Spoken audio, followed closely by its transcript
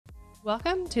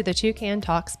Welcome to the Toucan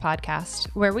Talks podcast,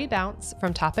 where we bounce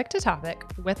from topic to topic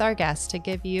with our guests to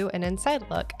give you an inside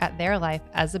look at their life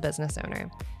as a business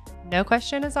owner. No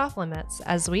question is off limits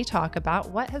as we talk about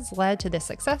what has led to the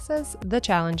successes, the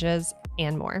challenges,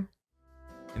 and more.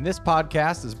 And this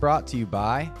podcast is brought to you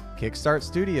by Kickstart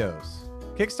Studios.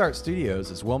 Kickstart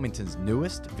Studios is Wilmington's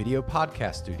newest video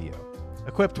podcast studio.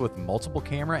 Equipped with multiple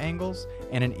camera angles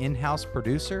and an in-house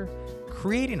producer,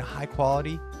 creating a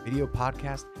high-quality video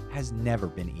podcast has never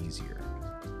been easier.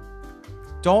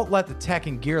 Don't let the tech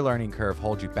and gear learning curve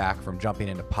hold you back from jumping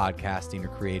into podcasting or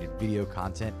creating video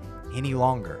content any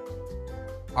longer.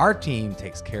 Our team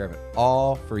takes care of it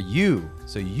all for you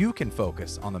so you can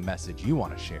focus on the message you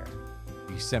want to share.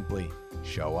 You simply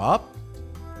show up,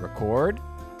 record,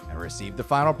 and receive the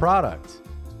final product.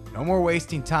 No more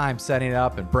wasting time setting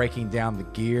up and breaking down the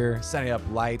gear, setting up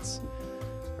lights,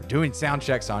 or doing sound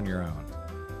checks on your own.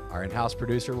 Our in-house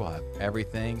producer will have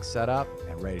everything set up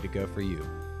and ready to go for you.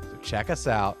 So check us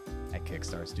out at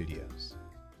Kickstart Studios.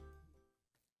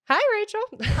 Hi, Rachel.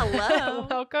 Hello.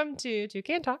 Welcome to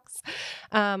Toucan Talks.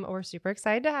 We're super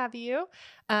excited to have you.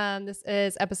 This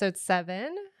is episode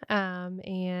 7,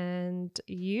 and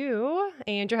you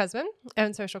and your husband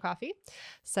own Social Coffee.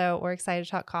 So we're excited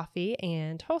to talk coffee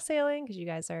and wholesaling because you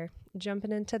guys are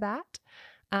jumping into that.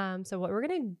 So what we're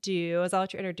going to do is I'll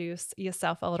let you introduce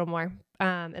yourself a little more,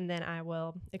 and then I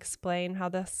will explain how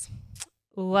this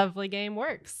lovely game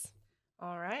works.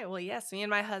 All right. Well, yes, me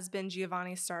and my husband,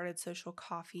 Giovanni, started Social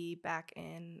Coffee back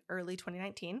in early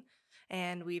 2019,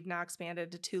 and we've now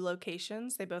expanded to 2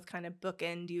 locations. They both kind of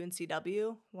bookend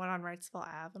UNCW, one on Wrightsville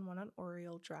Ave and one on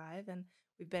Oriole Drive, and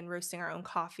we've been roasting our own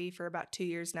coffee for about 2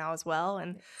 years now as well.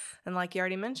 And like you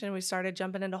already mentioned, we started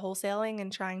jumping into wholesaling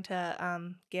and trying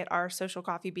to get our Social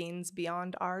Coffee beans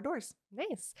beyond our doors.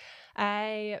 Nice.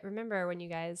 I remember when you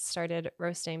guys started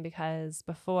roasting because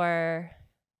before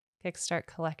Kickstart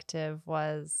Collective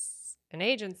was an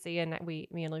agency, and me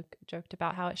and Luke joked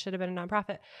about how it should have been a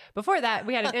nonprofit. Before that,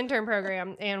 we had an intern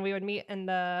program, and we would meet in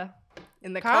the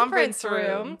conference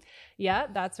room. Yeah,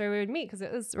 that's where we would meet because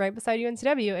it was right beside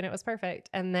UNCW, and it was perfect.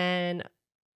 And then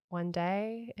one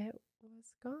day, it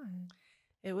was gone.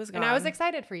 It was gone. And I was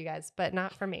excited for you guys, but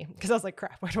not for me because I was like,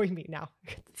 crap, where do we meet now?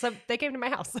 So they came to my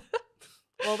house.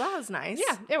 Well, that was nice.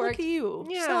 Yeah, it worked. Look at you.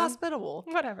 Yeah. So hospitable.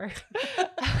 Whatever.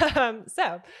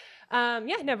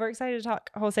 We're excited to talk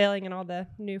wholesaling and all the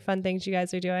new fun things you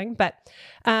guys are doing. But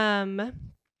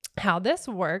how this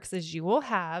works is you will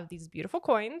have these beautiful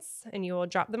coins and you will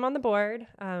drop them on the board.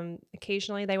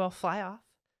 Occasionally they will fly off.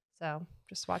 So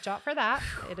just watch out for that.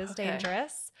 It is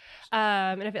dangerous.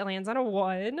 And if it lands on a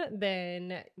 1,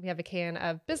 then we have a can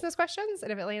of business questions.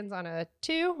 And if it lands on a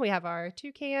 2, we have our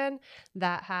Toucan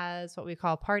that has what we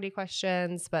call party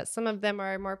questions. But some of them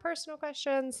are more personal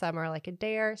questions. Some are like a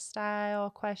dare style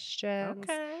questions.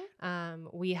 Okay.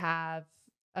 We have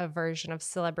a version of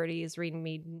celebrities read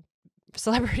mean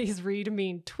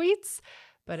tweets,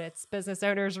 but it's business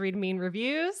owners read mean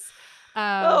reviews.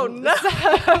 Oh no! So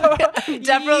I'm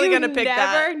definitely gonna pick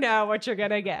that. You never know what you're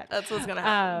gonna get. That's what's gonna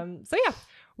happen.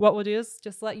 What we'll do is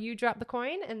just let you drop the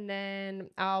coin, and then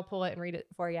I'll pull it and read it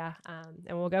for you, and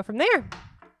we'll go from there.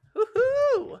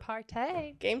 Woohoo!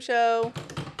 Partay. Game show.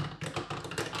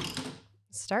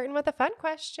 Starting with a fun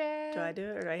question. Do I do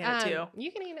it or do I hand it to you?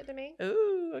 You can hand it to me.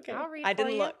 Ooh, okay. I'll read I for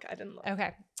didn't you. look.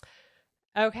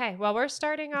 Okay. Well, we're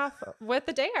starting off with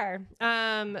the dare.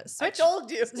 I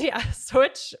told you. Yeah,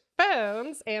 switch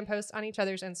phones and post on each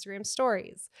other's Instagram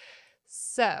stories.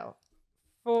 So,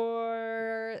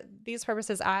 for these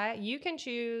purposes, you can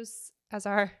choose as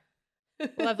our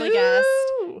lovely guest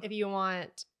if you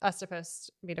want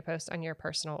me to post on your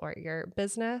personal or your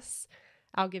business.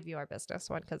 I'll give you our business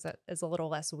one because it is a little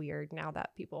less weird now that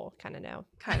people kind of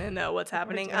know What's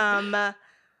happening.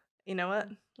 You know what?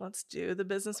 Let's do the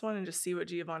business one and just see what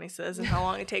Giovanni says and how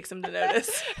long it takes him to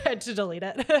notice. to delete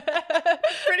it.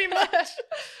 Pretty much.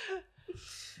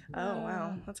 Oh,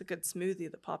 wow. That's a good smoothie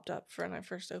that popped up when I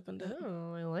first opened it.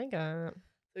 Oh, I like it. So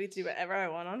we can do whatever I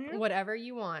want on here? Whatever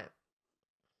you want.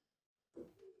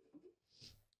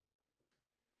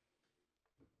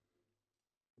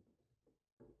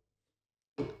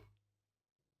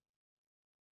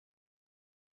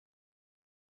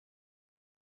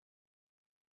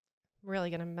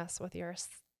 Really gonna mess with your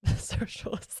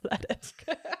social aesthetic.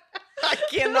 I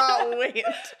cannot wait.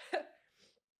 Okay,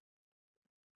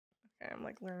 I'm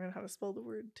like learning how to spell the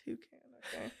word toucan.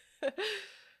 Okay.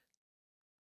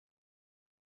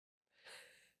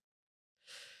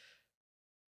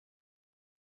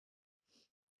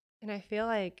 And I feel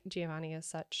like Giovanni is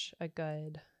such a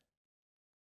good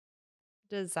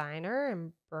designer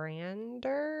and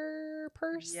brander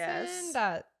person Yes.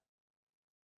 that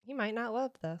he might not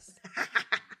love this.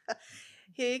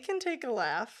 He can take a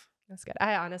laugh. That's good.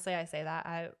 I say that.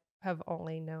 I have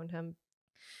only known him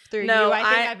through No, you. I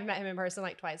think I've met him in person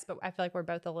like twice, but I feel like we're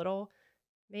both a little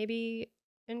maybe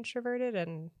introverted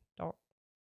and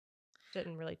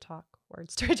didn't really talk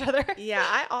words to each other. Yeah,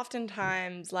 I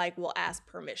oftentimes like will ask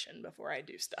permission before I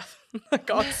do stuff. Like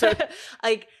also,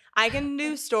 like I can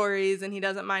do stories and he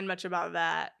doesn't mind much about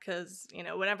that because, you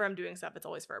know, whenever I'm doing stuff, it's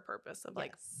always for a purpose of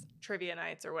like trivia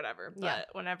nights or whatever. But Yeah.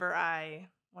 whenever I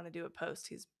want to do a post,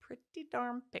 he's pretty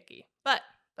darn picky. But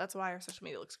that's why our social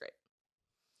media looks great.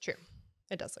 True.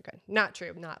 It does look good. Not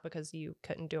true. Not because you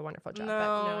couldn't do a wonderful job. No,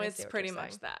 but no, I it's see what pretty you're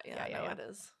much saying. that. Yeah, Yeah. it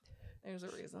is. There's a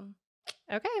reason.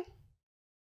 Okay.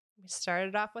 We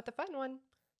started off with a fun one.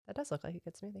 That does look like a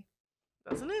good smoothie.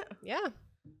 Doesn't it? Yeah.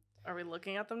 Are we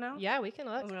looking at them now? Yeah, we can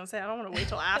I look. was going to say, I don't want to wait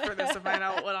till after this to find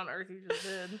out what on earth you just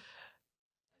did.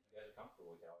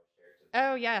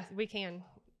 Oh, yeah, we can.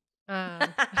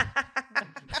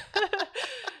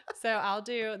 So I'll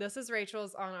do, this is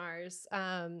Rachel's on ours.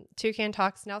 Toucan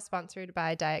Talks now sponsored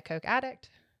by Diet Coke Addict.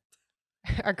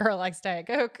 Our girl likes Diet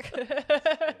Coke.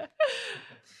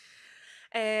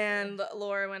 And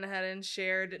Laura went ahead and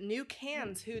shared new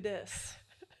cans. Who dis?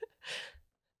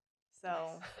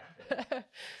 So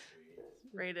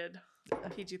rated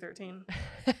PG-13.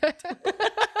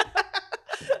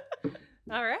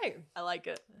 All right. I like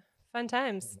it. Fun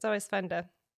times. It's always fun to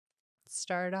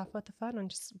start off with the fun and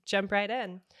just jump right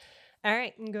in. All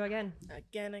right, and go again.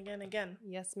 Again.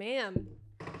 Yes, ma'am.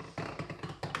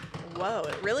 Whoa,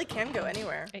 it really can go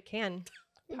anywhere. It can.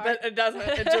 But it doesn't.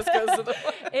 It just goes to the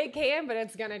It can, but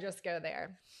it's gonna just go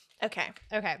there. Okay.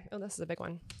 Okay. Oh, this is a big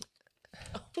one.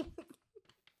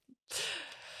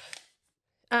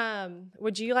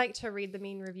 Would you like to read the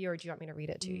mean review, or do you want me to read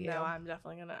it to you? No, I'm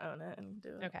definitely gonna own it and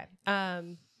do it. Okay.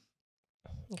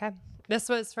 Okay. This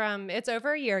was from, it's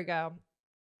over a year ago,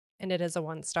 and it is a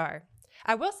 1 star.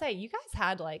 I will say, you guys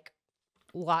had like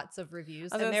lots of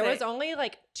reviews, and there was only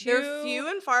like 2. They're few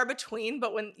and far between,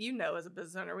 but when you know, as a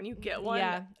business owner, when you get one,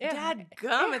 dadgum,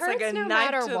 it's like a no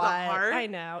knife matter to what. the heart. I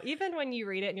know. Even when you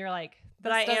read it and you're like,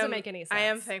 this But doesn't make any sense. I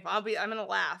am thankful. I'm gonna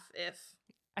laugh if.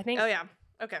 I think. Oh yeah.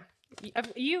 Okay. I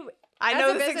I know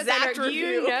as a this business exact owner, review.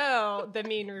 You know the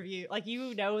mean review. Like,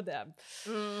 you know them.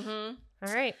 Mm-hmm.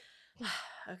 All right.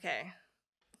 Okay.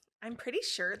 I'm pretty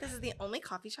sure this is the only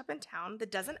coffee shop in town that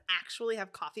doesn't actually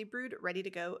have coffee brewed ready to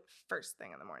go first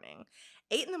thing in the morning.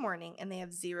 8 in the morning, and they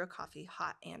have 0 coffee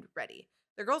hot and ready.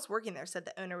 The girls working there said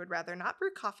the owner would rather not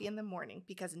brew coffee in the morning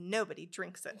because nobody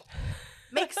drinks it.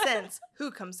 Makes sense.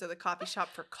 Who comes to the coffee shop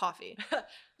for coffee?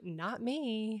 Not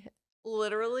me.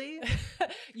 Literally.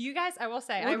 You guys, I will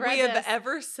say, Would we have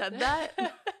ever said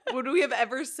that? Would we have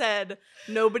ever said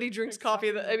nobody drinks coffee?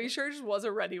 I mean, sure, just was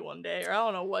a ready one day, or I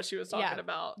don't know what she was talking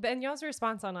about. And y'all's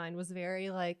response online was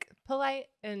very like polite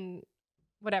and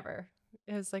whatever.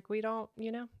 It was like, we don't,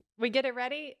 we get it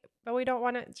ready, but we don't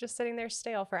want it just sitting there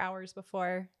stale for hours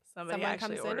before someone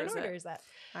comes in and orders it.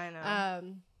 I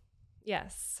know.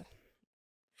 Yes.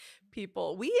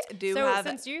 People, we do have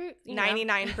since you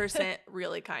 99%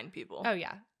 really kind people. Oh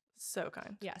yeah, so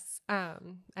kind. Yes. I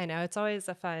know it's always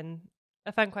a fun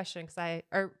question because I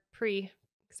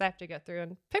have to go through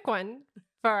and pick one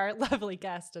for our lovely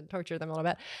guest and torture them a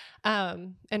little bit,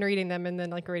 and reading them and then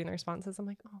like reading the responses. I'm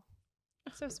like, oh,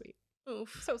 so sweet.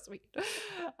 Oof. So sweet.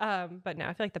 But no,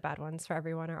 I feel like the bad ones for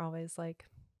everyone are always like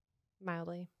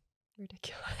mildly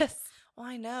ridiculous. Well,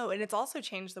 I know. And it's also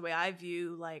changed the way I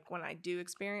view, like, when I do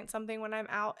experience something when I'm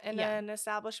out in an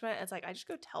establishment. It's like, I just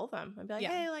go tell them and be like,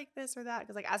 hey, like this or that.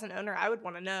 Because, like, as an owner, I would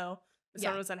want to know if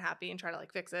someone was unhappy and try to,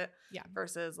 like, fix it. Yeah.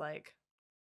 Versus, like,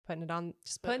 putting it on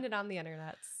the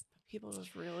internet. People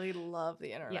just really love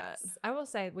the internet. Yes. I will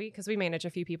say, because we manage a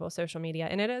few people's social media,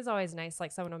 and it is always nice,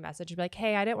 like someone will message and be like,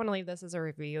 hey, I didn't want to leave this as a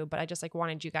review, but I just like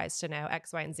wanted you guys to know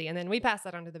X, Y, and Z. And then we pass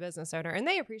that on to the business owner, and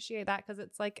they appreciate that because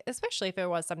it's like, especially if it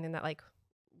was something that like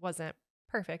wasn't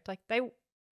perfect, like they would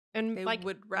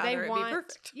rather it be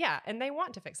perfect. Yeah. And they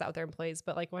want to fix that with their employees.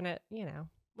 But like when it,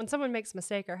 when someone makes a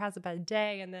mistake or has a bad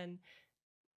day, and then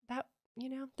that,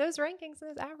 those rankings and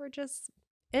those averages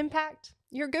impact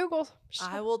your Google.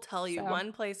 I will tell you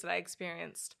one place that I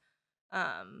experienced.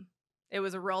 It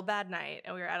was a real bad night,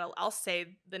 and we were at I'll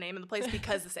say the name of the place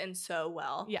because this ends so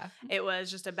well. Yeah. It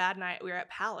was just a bad night. We were at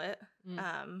Palette,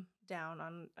 down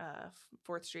on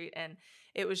 4th Street, and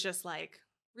it was just like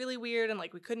really weird, and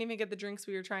like we couldn't even get the drinks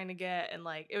we were trying to get, and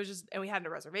like it was just, and we had a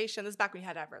reservation. This is back when we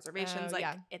had to have reservations, like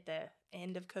at the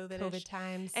end of COVID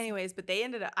times. Anyways, but they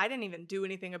ended up, I didn't even do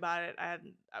anything about it. I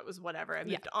was whatever. I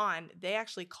moved on. They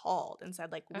actually called and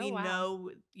said like, we know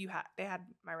you had, they had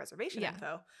my reservation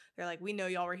info. They're like, we know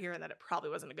y'all were here and that it probably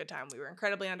wasn't a good time. We were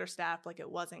incredibly understaffed. Like it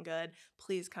wasn't good.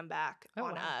 Please come back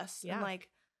on us. And like,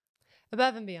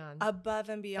 above and beyond. Above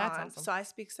and beyond. That's awesome. So I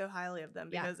speak so highly of them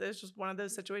because it's just one of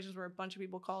those situations where a bunch of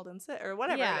people called in sick or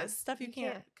whatever it is. Stuff you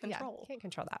can't control. You can't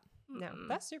control that. No,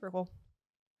 that's super cool.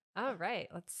 All right,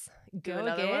 let's do go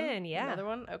another again. one. Yeah. Another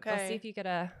one? Okay. Let's see if you get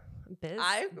a business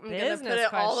I'm going to put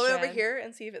it all the way over here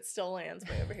and see if it still lands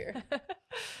way over here.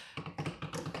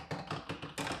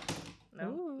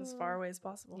 No, as far away as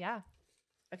possible. Yeah.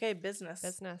 Okay, business.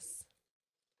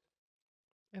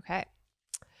 Okay.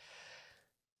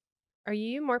 Are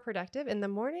you more productive in the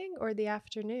morning or the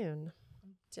afternoon?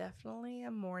 Definitely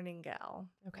a morning gal.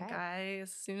 Okay. Like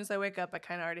as soon as I wake up, I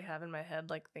kind of already have in my head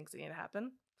like things that need to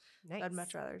happen. Nice. So I'd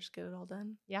much rather just get it all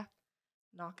done. Yeah.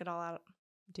 Knock it all out.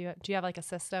 Do you have like a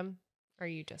system, or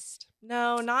you just?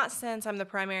 No, not since I'm the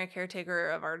primary caretaker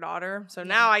of our daughter. So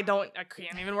now I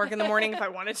can't even work in the morning if I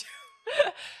wanted to.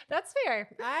 That's fair.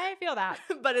 I feel that.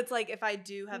 But it's like if I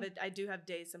do have I do have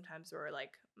days sometimes where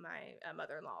like my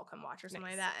mother-in-law will come watch or something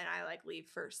like that, and I like leave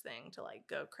first thing to like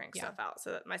go crank stuff out.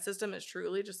 So that my system is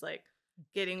truly just like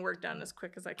getting work done as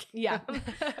quick as I can. Yeah.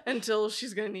 Until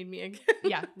she's gonna need me again.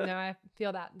 Yeah. No, I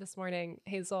feel that. This morning,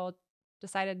 Hazel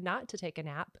decided not to take a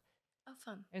nap. Oh,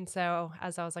 fun. And so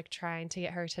as I was like trying to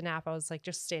get her to nap, I was like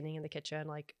just standing in the kitchen,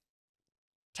 like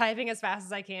typing as fast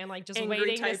as I can, like just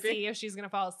waiting to see if she's going to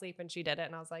fall asleep. And she didn't.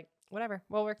 And I was like, whatever,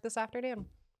 we'll work this afternoon.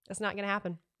 It's not going to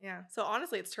happen. Yeah. So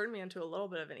honestly, it's turned me into a little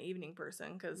bit of an evening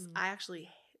person because I actually,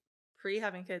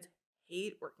 pre-having kids,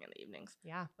 hate working in the evenings.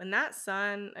 Yeah. When that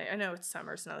sun, I know it's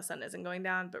summer, so now the sun isn't going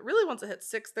down, but really once it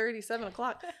hits 6:30, 7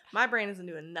 o'clock, my brain isn't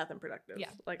doing nothing productive. Yeah.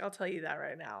 Like I'll tell you that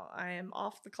right now. I am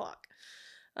off the clock.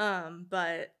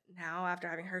 But now after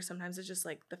having her, sometimes it's just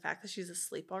like the fact that she's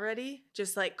asleep already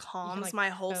just like calms like my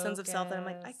whole sense of self that I'm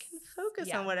like, I can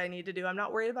focus on what I need to do. I'm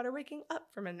not worried about her waking up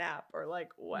from a nap or like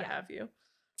what have you.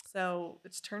 So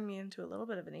it's turned me into a little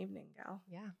bit of an evening gal.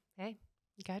 Yeah. Hey,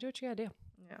 you gotta do what you gotta do.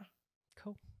 Yeah.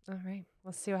 Cool. All right.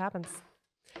 Let's see what happens.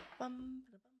 All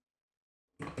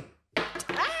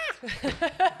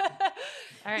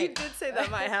right. You did say that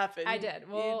might happen. I did.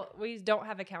 Well, we don't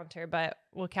have a counter, but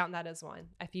we'll count that as one.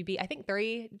 If you beat, I think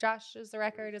 3, Josh, is the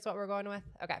record, is what we're going with.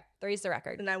 Okay. 3 is the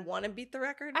record. And I want to beat the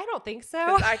record? I don't think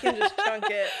so. I can just chunk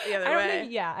it the other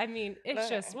way. I mean, it's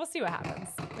just, we'll see what happens.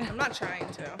 I'm not trying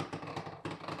to.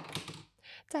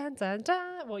 Dun, dun,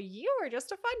 dun. Well, you were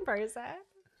just a fun person.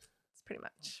 Pretty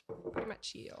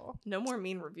much you. No more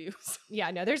mean reviews.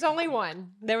 Yeah, no, there's only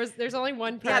one. There's only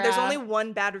one per there's only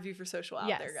one bad review for social out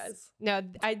there, guys. No,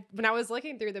 when I was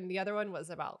looking through them, the other one was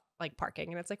about like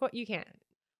parking, and it's like, what, you can't.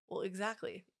 Well,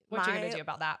 exactly. What you gonna do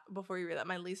about that? Before you read that,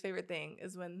 my least favorite thing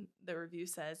is when the review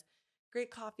says,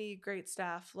 great coffee, great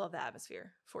staff, love the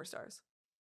atmosphere, 4 stars.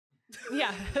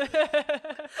 Yeah.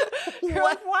 You're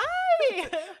like, why?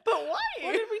 But why?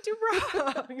 What did we do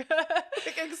wrong?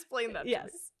 Like, explain that to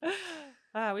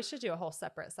me. We should do a whole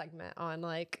separate segment on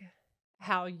like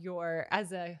how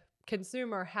as a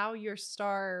consumer, how your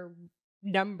star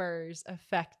numbers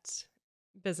affect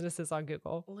businesses on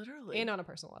Google. Literally. And on a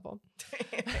personal level.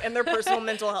 And their personal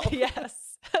mental health.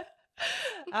 Yes.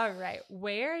 All right.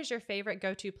 Where is your favorite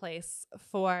go-to place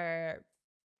for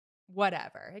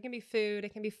whatever? It can be food.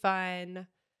 It can be fun.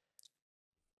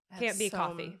 Can't be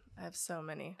coffee. I have so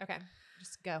many. Okay.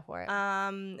 Just go for it.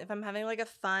 If I'm having like a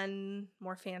fun,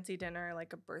 more fancy dinner,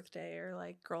 like a birthday or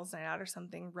like girls' night out or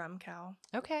something, Rum Cow.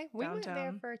 Okay. We went there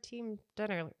downtown. for a team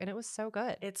dinner and it was so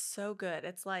good. It's so good.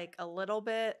 It's like a little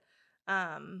bit,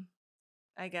 I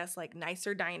guess like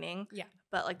nicer dining. Yeah.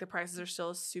 But like the prices are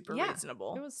still super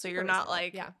reasonable. It was so super you're not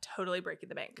reasonable. like totally breaking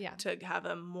the bank to have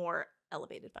a more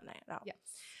elevated fun night out. Yeah.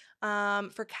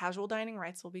 For casual dining,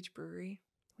 Wrightsville Beach Brewery.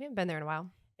 We haven't been there in a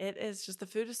while. It is just, the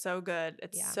food is so good.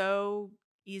 It's so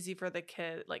easy for the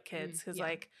kids because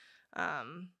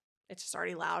it's just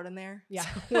already loud in there. Yeah.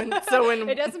 So when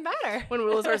it doesn't matter. When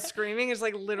Willow starts screaming, it's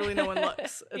like literally no one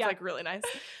looks. It's like really nice.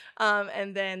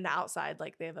 And then the outside,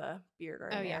 like they have a beer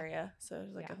garden area. So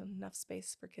there's like enough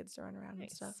space for kids to run around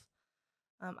and stuff.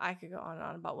 I could go on and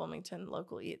on about Wilmington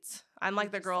local eats. I'm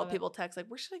like the girl people text like,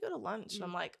 where should I go to lunch? And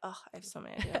I'm like, oh, I have so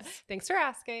many ideas. Thanks for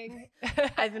asking.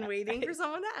 I've been waiting for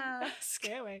someone to ask.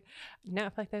 Can't wait. No, I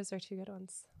feel like those are 2 good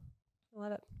ones. I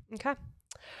love it. Okay.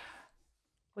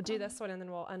 We'll do this one and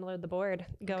then we'll unload the board.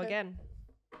 Go again.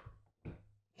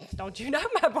 Don't you knock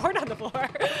my board on the floor. I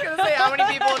was going to say how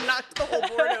many people knocked the whole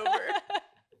board over.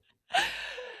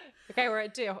 Okay, we're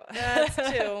at 2. That's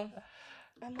 2.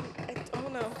 I'm like, I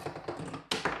don't know.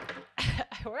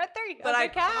 We're at 3. But I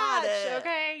catch. caught it.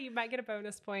 Okay, you might get a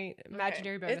bonus point.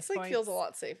 Imaginary bonus It's like points. feels a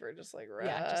lot safer, just like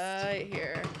right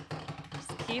here.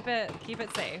 Just keep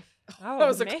it safe. Oh, that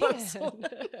was man. a close one.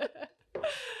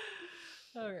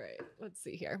 All right, let's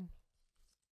see here.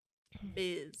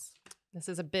 Biz. This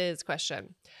is a biz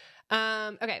question.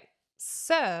 Okay,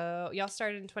 so y'all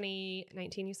started in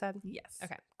 2019, you said? Yes.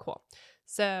 Okay, cool.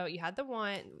 So you had the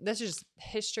one. This is just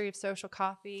history of social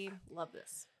coffee. Love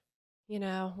this. You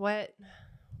know, what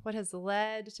has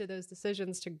led to those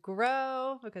decisions to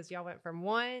grow? Because y'all went from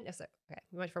we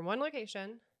went from one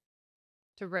location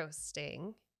to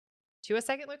roasting to a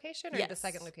second location, or the Yes.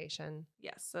 second location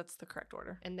Yes, that's the correct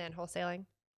order. and then wholesaling?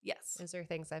 Yes. Is there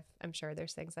things I'm sure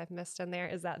there's things I've missed in there.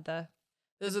 Is that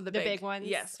Those are the big ones?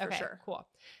 Yes, for okay, sure. Cool.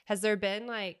 Has there been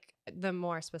like the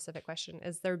more specific question?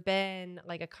 Has there been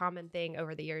like a common thing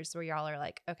over the years where y'all are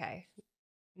like, okay,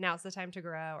 now's the time to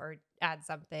grow or add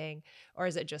something? Or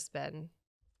has it just been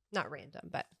not random,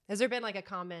 but has there been like a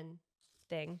common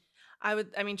thing?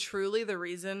 Truly the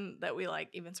reason that we like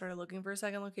even started looking for a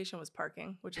second location was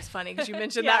parking, which is funny because you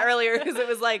mentioned Yeah. that earlier, because it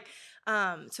was like,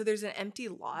 so there's an empty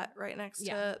lot right next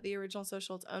Yeah. to the original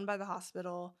social. It's owned by the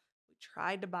hospital. We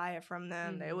tried to buy it from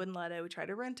them. They Mhm. wouldn't let it. We tried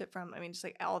to rent it from, just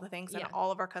like all the things. Yeah. And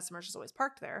all of our customers just always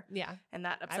parked there. Yeah. And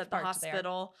that I've upset the parked there.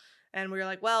 hospital. And we were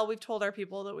like, well, we've told our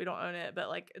people that we don't own it, but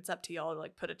like it's up to y'all to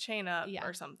like put a chain up Yeah.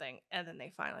 or something. And then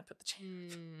they finally put the chain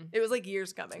up. Mm. It was like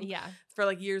years coming. Yeah. For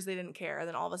like years they didn't care. And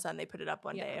then all of a sudden they put it up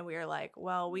one Yeah. day and we were like,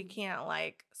 well, we can't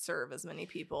like serve as many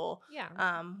people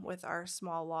Yeah. with our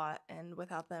small lot and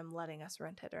without them letting us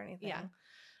rent it or anything. Yeah.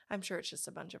 I'm sure it's just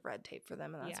a bunch of red tape for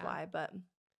them and that's Yeah. why. But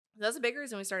that's a big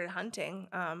reason we started hunting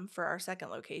for our second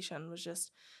location, was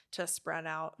just to spread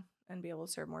out and be able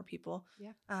to serve more people.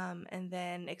 Yeah. And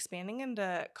then expanding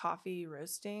into coffee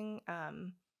roasting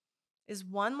is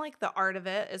one, like the art of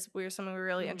it is something we're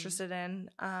really Mhm. interested in.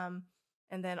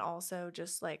 And then also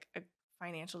just like a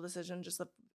financial decision, just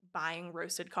buying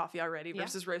roasted coffee already Yeah.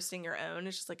 versus roasting your own.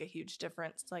 It's just like a huge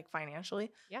difference, like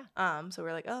financially. Yeah. So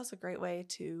we're like, oh, it's a great way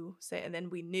to say. And then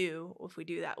we knew if we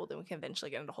do that, well, then we can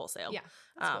eventually get into wholesale. Yeah.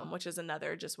 That's cool. Which is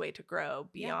another just way to grow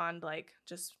Yeah. beyond like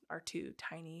just our 2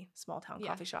 tiny small town Yeah.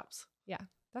 coffee shops.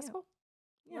 That's Yeah. cool.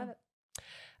 Yeah. Love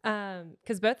it.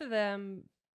 Because both of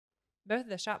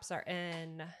the shops are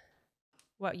in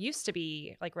what used to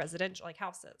be like residential, like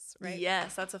houses, right?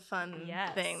 Yes, that's a fun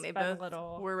Yes, thing. They fun both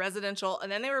little- were residential,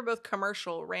 and then they were both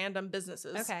commercial, random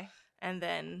businesses. Okay. And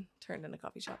then turned into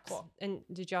coffee shops. Cool. And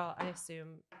did y'all? I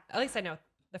assume, at least I know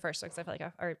the first one, because I feel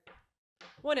like or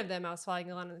one of them I was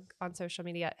following on social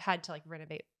media had to like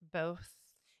renovate both.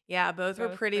 Yeah, both were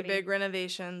Both pretty pretty- big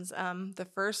renovations. The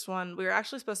first one, we were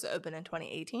actually supposed to open in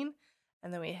 2018,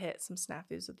 and then we hit some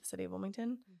snafus with the city of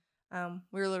Wilmington.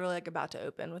 We were literally like about to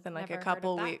open within like Never a heard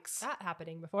couple of weeks. that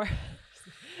happening before.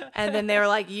 And then they were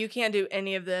like, you can't do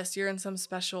any of this. You're in some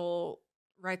special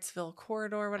Wrightsville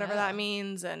corridor, whatever that Oh.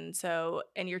 means. And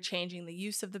you're changing the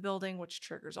use of the building, which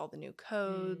triggers all the new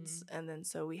codes. And then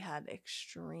so we had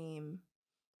extreme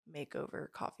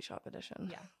makeover coffee shop edition.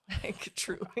 Yeah. Like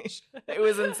truly. It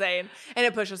was insane. And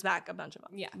it pushed us back a bunch of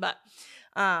months. Yeah. But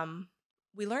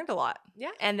we learned a lot.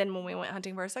 Yeah. And then when we went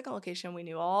hunting for our second location, we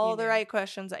knew all You the knew. right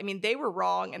questions. I mean, they were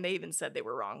wrong, and they even said they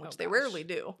were wrong, which Oh, they gosh. rarely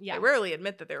do. Yeah. They rarely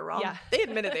admit that they were wrong. Yeah. They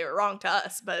admitted they were wrong to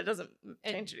us, but it doesn't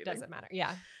change It anything. doesn't matter.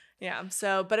 Yeah. Yeah.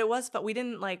 So, but it was, but we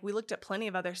didn't we looked at plenty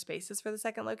of other spaces for the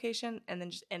second location and then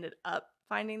just ended up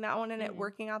finding that one and it Mhm.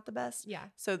 working out the best. Yeah.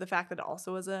 So the fact that it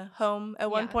also was a home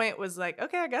at one Yeah. point was like,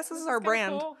 okay, I guess this is our kinda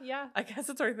brand. cool. Yeah. I guess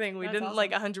it's our thing. We That's didn't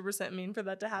 100% mean for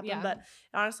that to happen, Yeah. but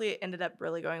honestly, it ended up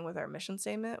really going with our mission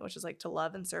statement, which is like to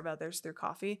love and serve others through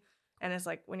coffee. And it's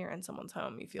like when you're in someone's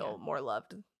home, you feel more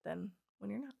loved than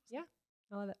when you're not.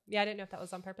 I love it. Yeah. I didn't know if that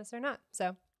was on purpose or not.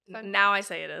 So fun. Now I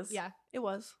say it is. yeah, It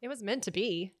was it was meant to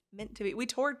be. meant to be. We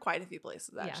toured quite a few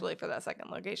places Yeah. actually for that second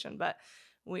location, but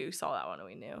we saw that one and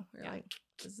we knew. We were Yeah. like,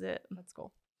 this is it. That's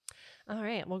cool. All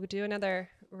right. We'll do another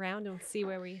round and see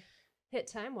where we hit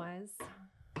time wise.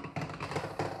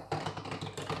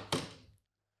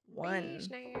 One.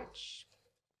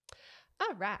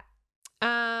 All right.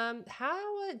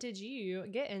 How did you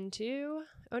get into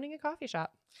owning a coffee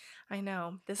shop? I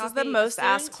know. This is Coffee- the most soon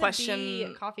asked to question.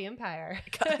 be coffee empire.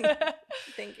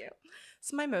 Thank Thank you.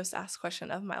 It's my most asked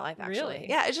question of my life, actually. Really?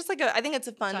 Yeah, it's just like I think it's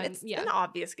a fun, it's yeah. an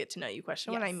obvious get to know you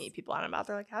question when I meet people out and about.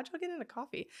 They're like, how'd y'all get into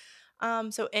coffee?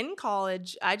 So in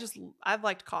college, I've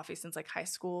liked coffee since like high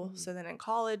school. Mhm. So then in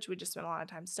college, we just spent a lot of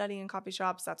time studying in coffee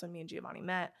shops. That's when me and Giovanni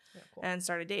met Cool. and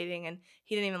started dating. And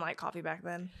he didn't even like coffee back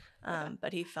then,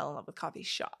 but he fell in love with coffee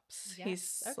shops. Yes.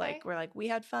 He's Okay. like, we're like, we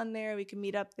had fun there. We could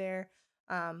meet up there.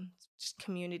 Just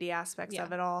community aspects Yeah.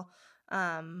 of it all.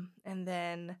 And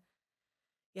then,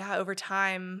 yeah, over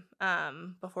time,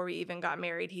 before we even got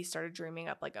married, he started dreaming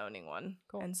up like owning one.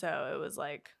 Cool. And so it was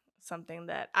like something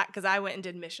that because I went and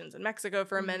did missions in Mexico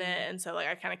for a minute. And so like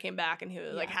I kind of came back and he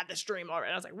was like had this dream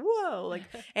already. I was like, whoa. Like,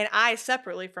 and I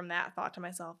separately from that thought to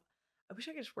myself, I wish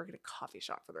I could just work at a coffee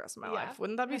shop for the rest of my life.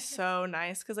 Wouldn't that be so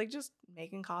nice? Because like just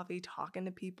making coffee, talking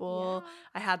to people,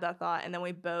 I had that thought. And then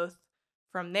we both,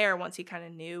 from there, once he kind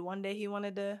of knew one day we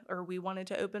wanted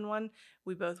to open one,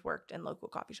 we both worked in local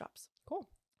coffee shops. Cool.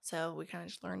 So we kind of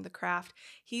just learned the craft.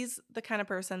 He's the kind of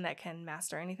person that can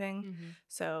master anything. Mm-hmm.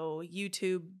 So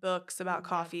YouTube, books about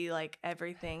coffee, like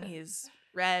everything he's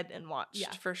read and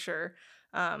watched for sure.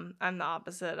 I'm the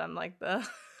opposite. I'm like the...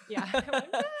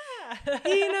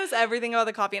 He knows everything about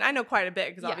the coffee. And I know quite a bit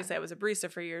because obviously I was a barista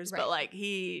for years. But like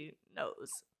he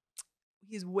knows.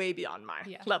 He's way beyond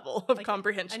my level of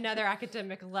comprehension. Another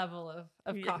academic level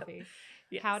of coffee.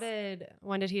 Yes.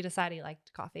 When did he decide he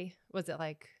liked coffee? Was it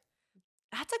like...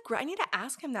 That's I need to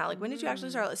ask him that. Like, when did you actually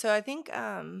start? So I think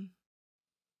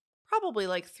probably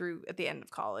like through at the end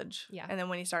of college. Yeah. And then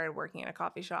when he started working in a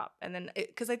coffee shop. And then,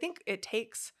 because I think it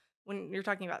takes, when you're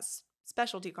talking about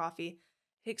specialty coffee,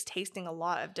 it takes tasting a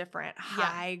lot of different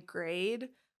high grade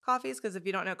coffees. Because if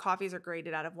you don't know, coffees are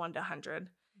graded out of 1 to 100.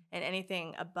 And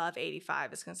anything above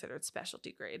 85 is considered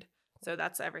specialty grade. So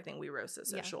that's everything we roast at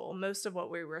Social. Yeah. Most of what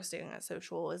we're roasting at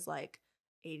Social is like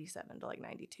 87 to like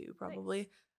 92 probably.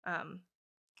 Nice.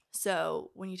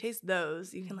 So when you taste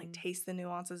those, you can like taste the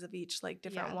nuances of each like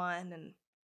different one and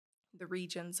the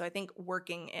region. So I think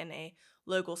working in a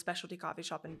local specialty coffee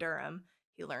shop in Durham,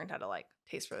 he learned how to like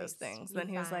taste for those things. Then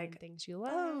he was like, things you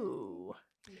love. Oh,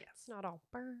 it's not all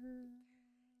burnt.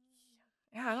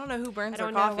 Yeah, I don't know who burns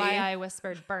their coffee. I don't know why I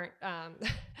whispered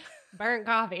burnt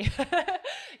coffee.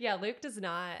 Yeah, Luke does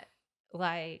not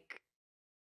like...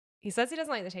 He says he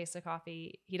doesn't like the taste of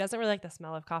coffee. He doesn't really like the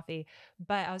smell of coffee.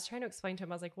 But I was trying to explain to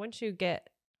him, I was like, once you get,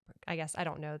 I guess I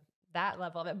don't know that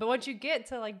level of it, but once you get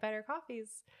to like better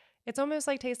coffees, it's almost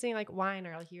like tasting like wine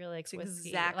or like he really likes whiskey.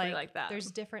 Exactly like that.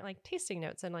 There's different like tasting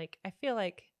notes. And like, I feel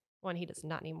like he does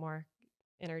not need more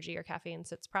energy or caffeine.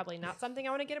 So it's probably not something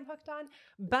I want to get him hooked on.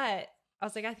 But I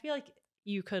was like, I feel like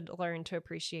you could learn to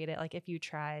appreciate it. Like if you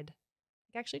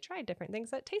actually tried different things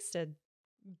that tasted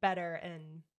better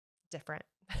and different.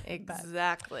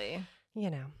 Exactly. But,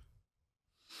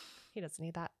 he doesn't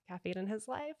need that caffeine in his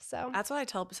life. So that's what I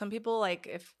tell some people. Like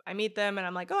if I meet them and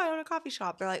I'm like, oh, I own a coffee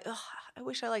shop. They're like, oh, I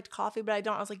wish I liked coffee, but I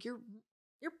don't. I was like, you're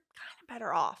kind of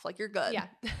better off. Like you're good. Yeah.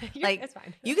 Like it's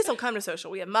fine. You can still come to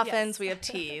Social. We have muffins. We have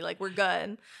tea. Like we're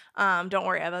good. Don't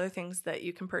worry. I have other things that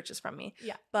you can purchase from me.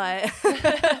 Yeah. But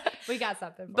we got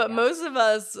something. But most of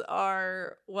us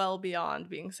are well beyond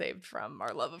being saved from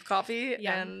our love of coffee.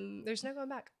 Yeah. And there's no going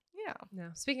back. Yeah. No.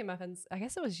 Speaking of muffins, I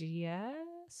guess it was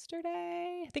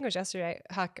yesterday. I think it was yesterday.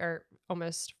 Huck, our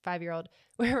almost 5-year-old,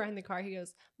 we were in the car. He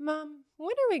goes, Mom, when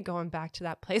are we going back to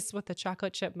that place with the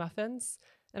chocolate chip muffins?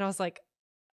 And I was like,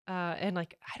 I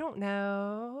don't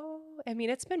know. I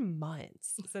mean, it's been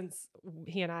months since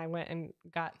he and I went and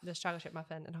got this chocolate chip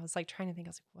muffin. And I was like trying to think, I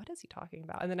was like, what is he talking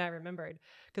about? And then I remembered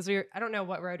because I don't know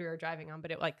what road we were driving on, but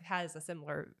it like has a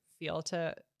similar feel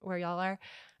to where y'all are.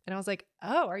 And I was like,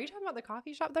 oh, are you talking about the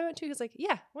coffee shop that I went to? He was like,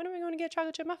 yeah, when are we going to get a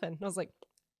chocolate chip muffin? And I was like,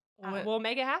 we'll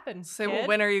make it happen. So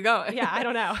when are you going? Yeah, I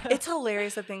don't know. It's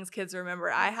hilarious the things kids remember.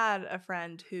 I had a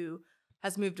friend who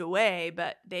has moved away,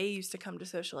 but they used to come to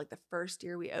Social like the first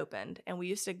year we opened. And we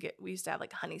used to have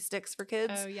like honey sticks for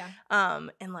kids. Oh, yeah.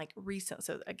 And like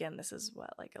so again, this is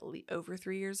over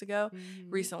 3 years ago.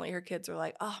 Mm-hmm. Recently, her kids were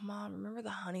like, oh, Mom, remember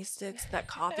the honey sticks, that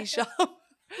coffee shop?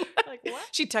 Like what?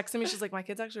 She texted me. She's like, my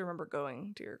kids actually remember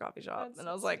going to your coffee shop. And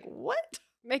I was like, what?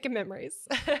 Making memories.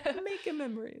 Making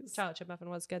memories. Chocolate chip muffin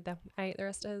was good though. I ate the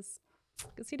rest of his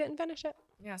because he didn't finish it.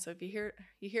 Yeah, so if you hear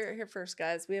it here first,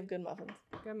 guys. We have good muffins.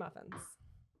 Good muffins.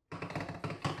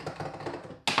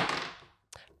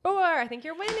 4. I think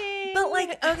you're winning. But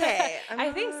like, okay.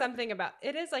 I think something about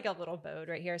it is like a little bowed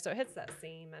right here, so it hits that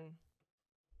seam and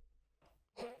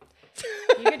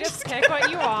you can just pick what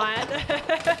you want.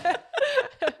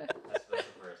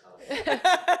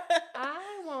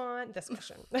 I want this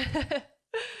question.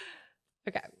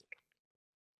 Okay.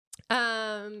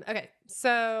 Okay.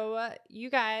 So you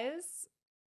guys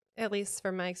at least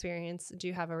from my experience,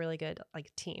 do have a really good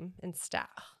like team and staff.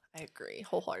 I agree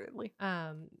wholeheartedly.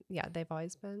 Yeah, they've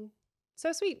always been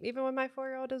so sweet, even when my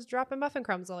 4-year-old is dropping muffin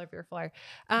crumbs all over your floor.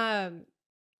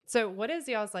 So what is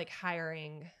y'all's like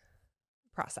hiring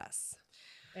process?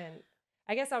 And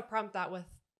I guess I'll prompt that with,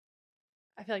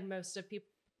 I feel like most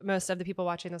of the people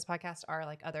watching this podcast are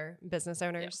like other business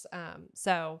owners.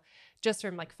 So just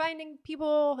from like finding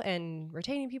people and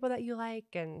retaining people that you like,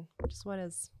 and just what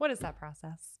is that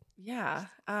process? Yeah.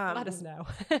 Let us know.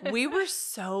 We were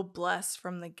so blessed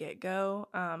from the get-go.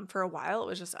 For a while, it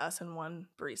was just us and one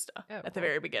barista at the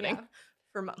very beginning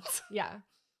for months. Yeah.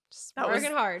 Just That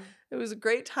working hard. It was a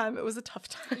great time. It was a tough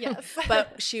time. Yes.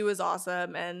 But she was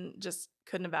awesome and just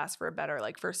couldn't have asked for a better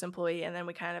like first employee. And then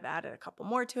we kind of added a couple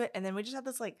more to it. And then we just had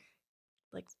this like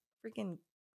freaking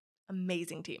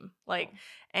amazing team.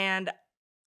 And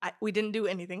we didn't do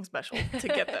anything special to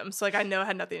get them. So like I know it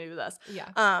had nothing to do with us.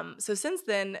 Yeah. So since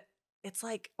then, it's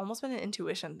like almost been an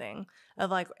intuition thing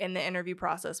of like in the interview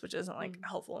process, which isn't like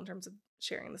helpful in terms of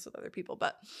sharing this with other people.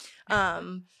 But I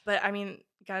mean,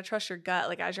 you gotta trust your gut.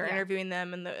 Like as you're interviewing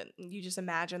them, and you just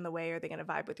imagine the way are they gonna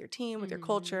vibe with your team, with your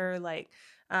culture, like.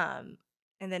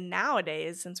 And then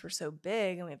nowadays, since we're so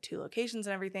big and we have 2 locations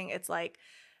and everything, it's like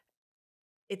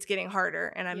it's getting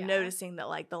harder. And I'm noticing that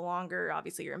like the longer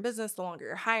obviously you're in business, the longer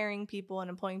you're hiring people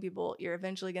and employing people, you're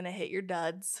eventually going to hit your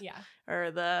duds. Yeah. Or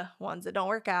the ones that don't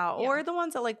work out or the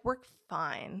ones that like work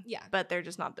fine. Yeah. But they're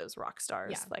just not those rock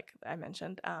stars like I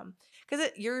mentioned. Because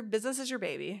your business is your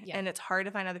baby and it's hard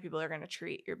to find other people that are going to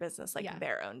treat your business like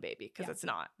their own baby because it's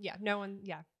not. Yeah. No one.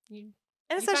 Yeah.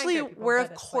 And especially we're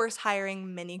of course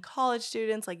hiring many college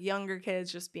students, like younger kids,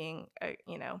 just being,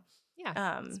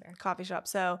 coffee shop.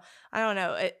 So I don't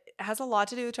know. It has a lot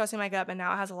to do with trusting my gut, but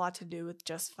now it has a lot to do with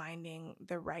just filling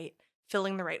the right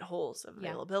holes of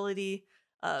availability,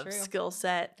 of skill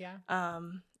set, that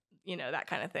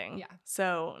kind of thing. Yeah.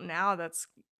 So now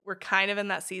we're kind of in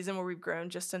that season where we've grown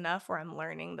just enough where I'm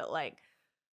learning that like,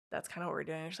 that's kind of what we're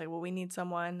doing. It's like, well, we need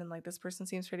someone and like this person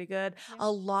seems pretty good. Yeah.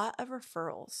 A lot of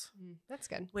referrals. That's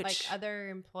good. Which, like other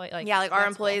employees. Like, our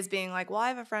employees being like, well, I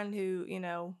have a friend who,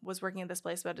 was working at this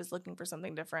place but is looking for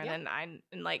something different. Yeah.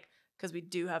 And like, because we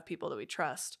do have people that we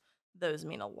trust, those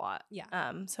mean a lot.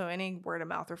 Yeah. So any word of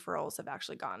mouth referrals have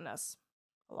actually gotten us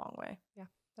a long way. Yeah.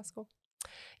 That's cool.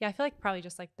 Yeah. I feel like probably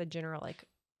just like the general like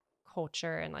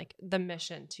culture and like the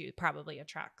mission too probably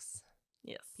attracts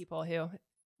people who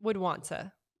would want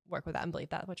to work with that and believe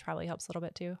that, which probably helps a little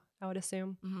bit too, I would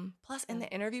assume. Mm-hmm. Plus in the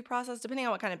interview process, depending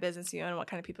on what kind of business you own and what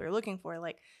kind of people you're looking for,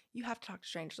 like you have to talk to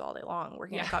strangers all day long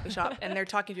working at a coffee shop and they're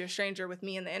talking to a stranger with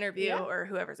me in the interview or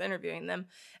whoever's interviewing them.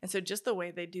 And so just the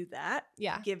way they do that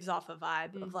gives off a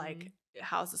vibe of like,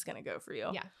 how's this going to go for you?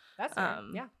 Yeah. That's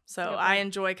fair. So I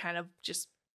enjoy kind of just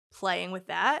playing with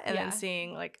that and then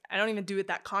seeing like, I don't even do it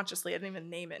that consciously. I didn't even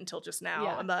name it until just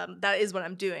now. That is what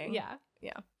I'm doing. Yeah.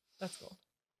 Yeah. That's cool.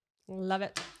 Love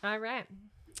it. All right.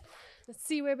 Let's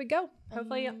see where we go.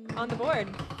 Hopefully on the board.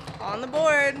 On the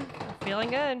board. Feeling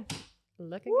good.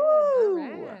 Looking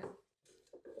good. All right.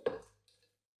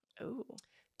 Ooh.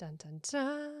 Dun, dun,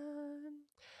 dun.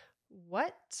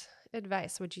 What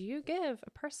advice would you give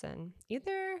a person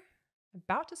either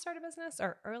about to start a business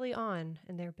or early on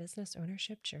in their business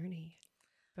ownership journey?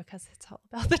 Because it's all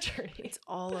about the journey. It's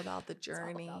all about the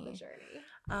journey. It's all about the journey.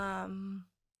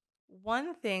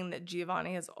 One thing that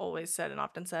Giovanni has always said and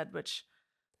often said, which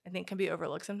I think can be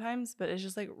overlooked sometimes, but it's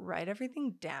just like write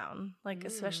everything down. Like,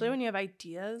 especially when you have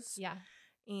ideas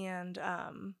and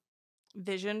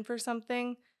vision for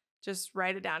something, just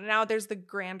write it down. Now there's the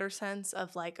grander sense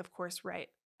of like, of course,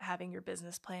 having your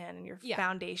business plan and your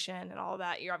foundation and all of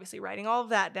that. You're obviously writing all of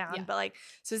that down, but like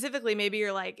specifically maybe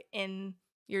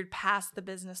you're past the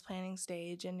business planning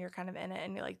stage and you're kind of in it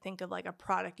and you like think of like a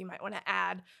product you might want to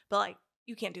add, but like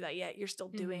you can't do that yet. You're still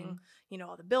doing,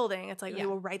 all the building. It's like, we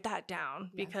will write that down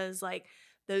because like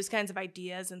those kinds of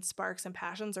ideas and sparks and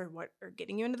passions are what are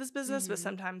getting you into this business. But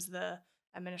sometimes the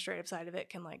administrative side of it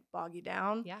can like bog you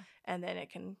down. Yeah. And then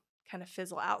it can kind of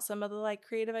fizzle out some of the like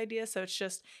creative ideas. So it's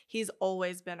just, he's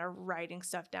always been a writing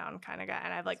stuff down kind of guy.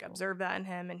 And I've like observed that in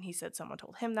him. And he said someone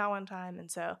told him that one time. And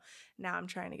so now I'm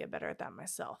trying to get better at that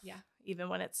myself. Yeah. Even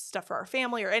when it's stuff for our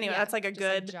family or anyway, that's like a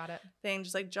good thing.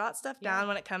 Just like jot stuff down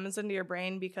when it comes into your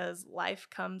brain because life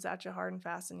comes at you hard and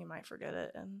fast and you might forget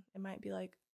it. And it might be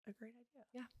like a great idea.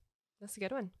 Yeah. That's a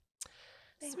good one.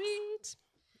 Thanks. Sweet.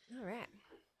 All right.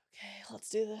 Okay. Let's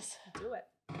do this. Do it.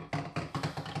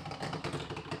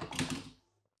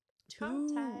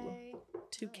 Toucan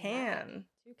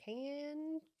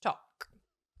Talk.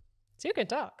 Toucan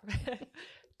Talk.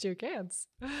 2 cans.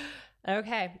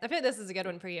 Okay. I feel like this is a good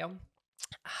one for you.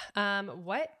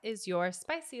 What is your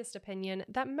spiciest opinion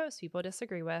that most people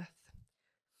disagree with?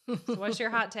 So what's your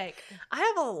hot take? I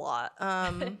have a lot.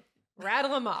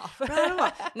 Rattle them off. Rattle 'em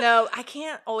off. No, I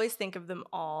can't always think of them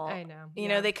all. I know. You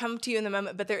know, they come to you in the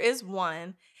moment, but there is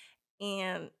one,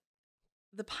 and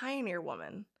the Pioneer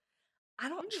woman. I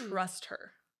don't trust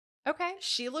her. Okay.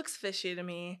 She looks fishy to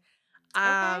me.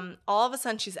 Okay. All of a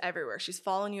sudden she's everywhere. She's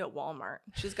following you at Walmart.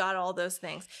 She's got all those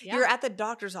things. Yeah. You're at the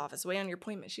doctor's office, waiting on your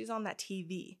appointment. She's on that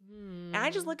TV. And I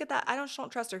just look at that. I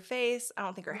don't trust her face. I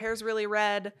don't think her hair's really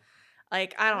red.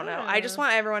 Like, I don't know. I just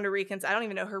want everyone to reconsider. I don't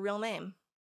even know her real name.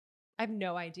 I have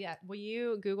no idea. Will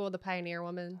you Google the Pioneer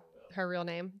woman, her real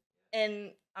name?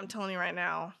 And I'm telling you right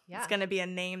now, it's going to be a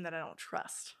name that I don't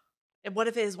trust. And what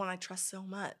if it is one I trust so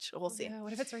much? We'll see. Yeah,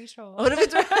 what if it's Rachel? What if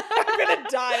it's I'm going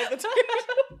to die if it's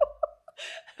Rachel.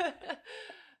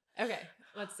 Okay,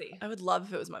 let's see. I would love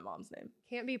if it was my mom's name.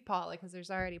 Can't be Paula because there's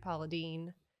already Paula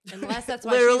Dean. Unless that's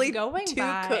why literally she's going two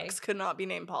by. cooks could not be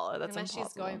named Paula. That's Unless impossible.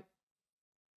 she's going.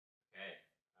 Okay.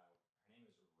 Her name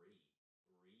is Ree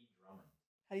Drummond.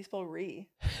 How do you spell Ree?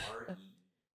 R-E.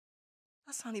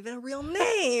 That's not even a real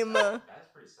name. That's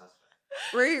pretty suspect.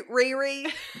 Ree.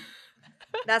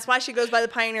 That's why she goes by the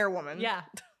Pioneer woman. Yeah.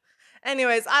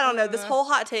 Anyways, I don't know. This whole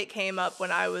hot take came up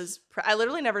when I was, I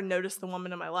literally never noticed the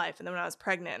woman in my life. And then when I was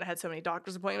pregnant and I had so many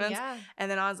doctor's appointments. Yeah. And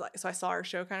then I was like, so I saw her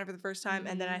show kind of for the first time.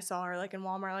 And then I saw her like in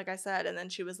Walmart, like I said. And then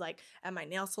she was like at my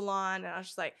nail salon. And I was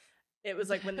just like, it was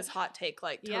like when this hot take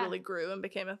like totally grew and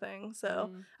became a thing. So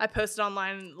I posted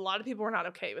online and a lot of people were not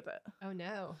okay with it. Oh,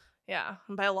 no. Yeah.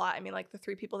 And by a lot, I mean like the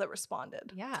 3 people that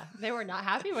responded. Yeah. They were not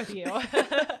happy with you.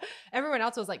 Everyone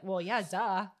else was like, well, yeah,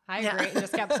 duh. I agree. And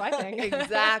just kept swiping.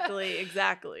 Exactly.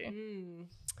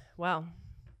 Well,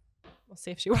 we'll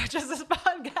see if she watches this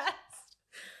podcast.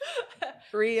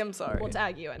 Ree, I'm sorry. We'll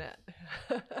tag you in it.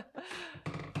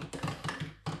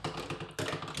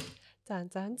 Dun,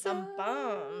 dun, dun.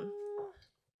 Bum.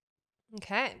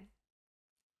 Okay.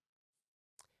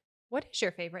 What is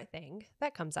your favorite thing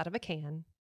that comes out of a can?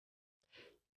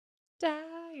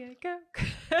 Diet Coke.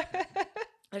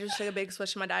 I just took a big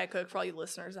switch to my Diet Coke for all you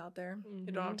listeners out there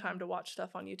who don't have time to watch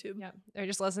stuff on YouTube. Yeah, they're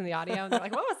just listening to the audio and they're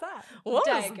like, what was that? What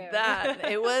Diet was Coke.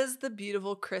 that? It was the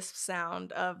beautiful, crisp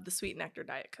sound of the Sweet Nectar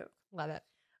Diet Coke. Love it.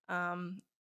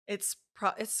 It's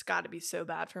got to be so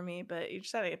bad for me, but you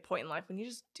just at a point in life when you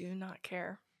just do not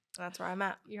care. That's where I'm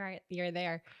at. You're right. You're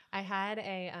there. I had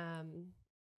a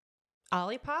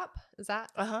Olipop. Is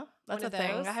that? That's a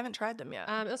thing. I haven't tried them yet.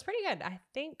 It was pretty good. I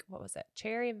think, what was it?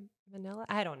 Cherry vanilla?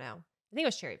 I don't know. I think it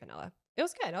was cherry vanilla. It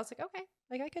was good. I was like, okay,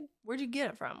 like I could. Where'd you get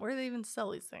it from? Where do they even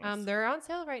sell these things? They're on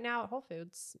sale right now at Whole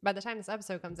Foods. By the time this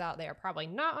episode comes out, they are probably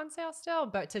not on sale still,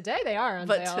 but today they are on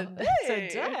sale.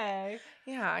 Today.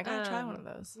 Yeah, I gotta try one of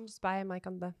those. I'm just buying like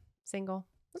on the single.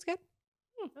 That's good.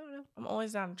 I don't know. I'm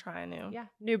always down to try a new. Yeah,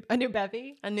 a new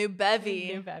bevy. A new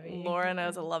bevy. A new bevy. Laura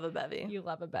knows I love a bevy. You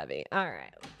love a bevy. All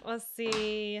right. Let's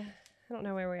see. I don't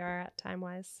know where we are at time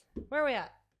wise. Where are we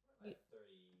at? 33.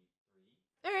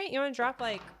 All right. You want to drop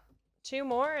like 2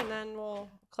 more and then we'll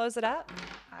close it up?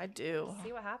 I do.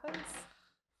 See what happens.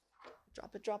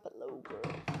 Drop it low, bro.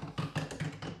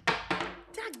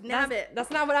 Nabbit.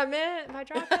 That's not what I meant by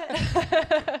drop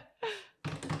it.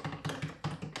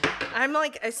 I'm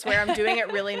like, I swear, I'm doing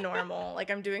it really normal.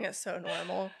 Like, I'm doing it so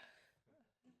normal.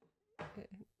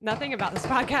 Nothing about this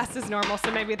podcast is normal, so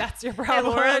maybe that's your Hey,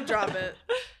 problem. Laura, drop it.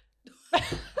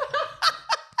 Has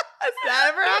that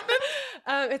ever happened?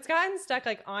 It's gotten stuck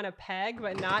like on a peg,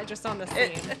 but not just on the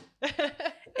seam.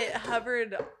 It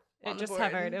hovered on It the just board.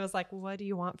 hovered. It was like, what do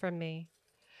you want from me?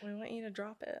 We want you to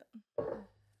drop it.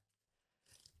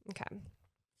 Okay.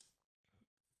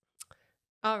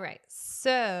 All right.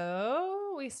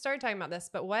 So we started talking about this,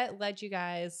 but what led you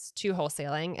guys to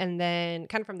wholesaling? And then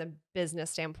kind of from the business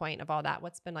standpoint of all that,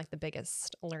 what's been like the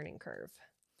biggest learning curve?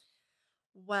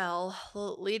 Well,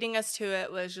 leading us to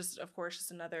it was just, of course,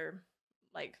 just another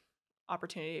like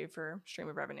opportunity for stream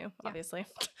of revenue, obviously.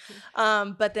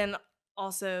 But then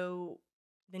also,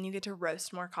 then you get to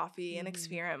roast more coffee and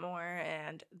experiment more,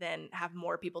 and then have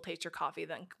more people taste your coffee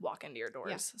than walk into your doors.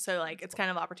 Yeah. So like, it's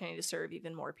kind of opportunity to serve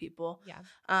even more people. Yeah.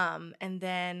 And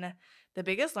then the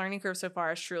biggest learning curve so far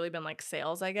has truly been like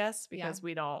sales, I guess, because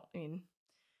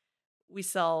we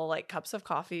sell like cups of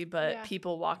coffee, but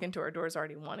people walk into our doors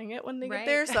already wanting it when they get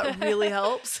there. So that really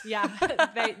helps. Yeah.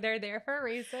 They're there for a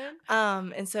reason.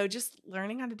 And so just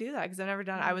learning how to do that, because I've never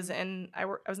done it. I was in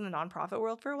the nonprofit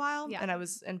world for a while, and I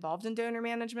was involved in donor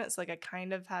management. So like I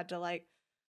kind of had to like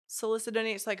solicit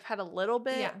donations. So like I've had a little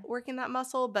bit working that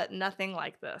muscle, but nothing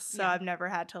like this. So I've never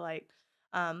had to like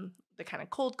the kind of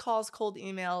cold calls, cold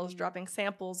emails, dropping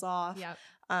samples off. Yep.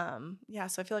 Yeah,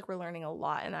 so I feel like we're learning a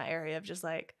lot in that area of just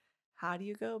like, how do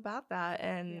you go about that,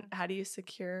 and how do you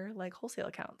secure like wholesale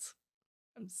accounts?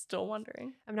 I'm still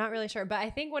wondering. I'm not really sure, but I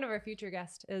think one of our future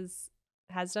guests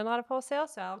has done a lot of wholesale,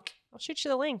 so I'll shoot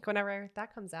you the link whenever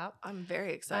that comes out. I'm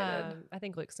very excited. I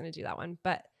think Luke's going to do that one,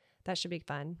 but that should be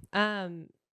fun.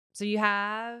 So you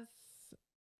have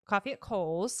coffee at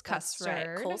Cole's Custard. That's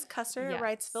right. Cole's Custard Yes. at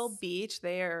Wrightsville Beach.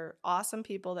 They are awesome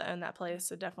people that own that place,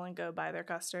 so definitely go buy their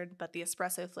custard. But the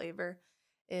espresso flavor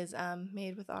is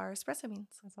made with our espresso beans.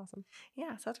 That's awesome.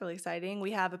 Yeah, so that's really exciting.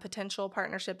 We have a potential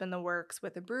partnership in the works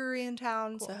with a brewery in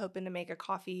town, Cool. so hoping to make a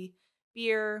coffee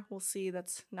beer. We'll see.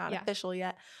 That's not official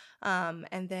yet.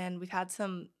 And then we've had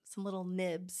some little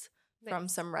nibs from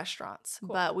some restaurants,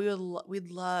 Cool. but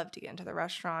we'd love to get into the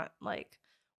restaurant like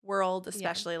world,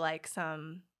 especially like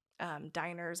some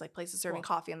diners, like places serving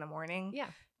coffee in the morning. Yeah,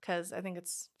 because I think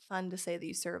it's fun to say that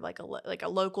you serve like a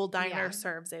local diner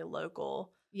serves a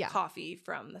local coffee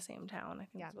from the same town. I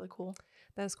think that's really cool.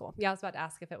 That is cool. Yeah, I was about to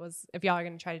ask if y'all are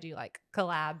going to try to do like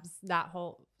collabs that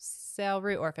whole sale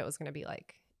route, or if it was going to be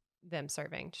like them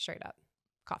serving straight up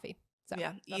coffee. So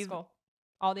yeah, that's cool.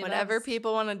 All the whatever above.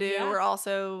 people want to do. Yeah. We're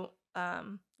also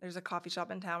there's a coffee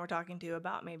shop in town we're talking to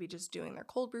about maybe just doing their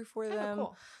cold brew for them.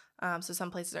 Cool. So some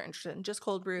places are interested in just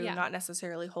cold brew, not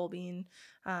necessarily whole bean.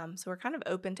 So we're kind of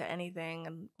open to anything,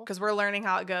 and because we're learning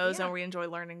how it goes, and we enjoy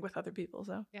learning with other people.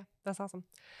 So yeah, that's awesome.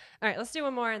 All right, let's do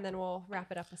one more, and then we'll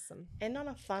wrap it up with some. And on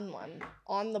a fun one,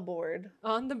 on the board.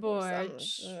 On the board.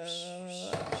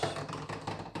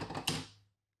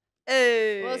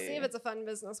 Hey. We'll see if it's a fun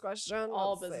business question.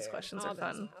 All business questions are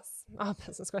fun. All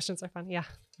business questions are fun. Yeah,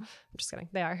 I'm just kidding.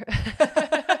 They are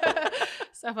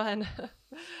so fun.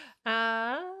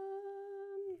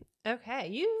 Okay,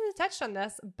 you touched on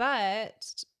this,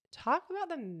 but talk about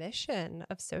the mission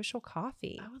of Social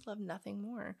Coffee. I would love nothing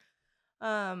more.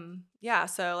 Yeah,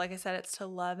 so like I said, it's to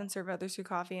love and serve others through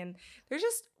coffee. And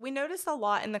we notice a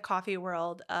lot in the coffee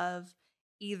world of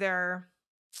either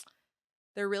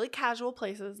they're really casual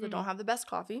places that don't have the best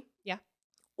coffee. Yeah.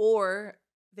 Or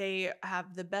they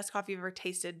have the best coffee you've ever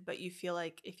tasted, but you feel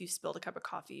like if you spilled a cup of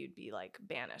coffee, you'd be like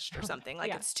banished or something.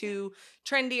 Like it's too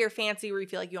trendy or fancy where you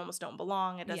feel like you almost don't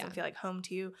belong. It doesn't feel like home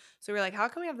to you. So we're like, how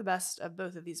can we have the best of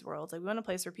both of these worlds? Like we want a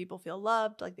place where people feel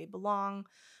loved, like they belong,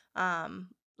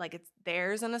 like it's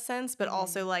theirs in a sense, but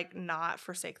also like not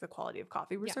forsake the quality of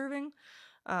coffee we're serving.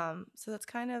 So that's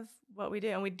kind of what we do.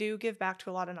 And we do give back to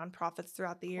a lot of nonprofits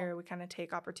throughout the year. We kind of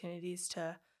take opportunities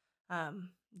to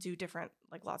do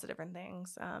lots of different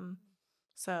things.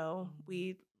 So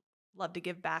we love to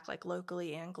give back like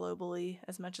locally and globally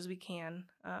as much as we can.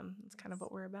 It's kind of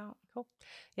what we're about. Cool.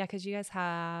 Yeah, because you guys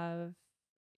are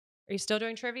you still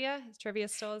doing trivia? Is trivia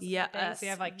still a thing? So you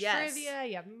have like trivia,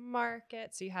 you have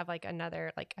market, so you have like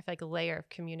another like I feel like a layer of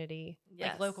community,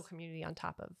 like local community on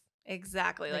top of.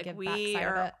 Exactly. Like we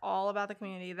are all about the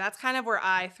community. That's kind of where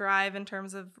I thrive in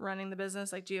terms of running the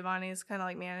business. Like Giovanni's kind of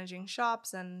like managing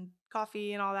shops and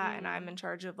coffee and all that. And I'm in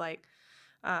charge of like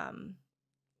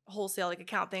wholesale, like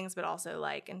account things, but also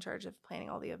like in charge of planning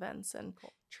all the events. And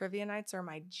trivia nights are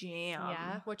my jam.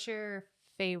 Yeah. What's your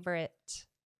favorite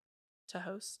to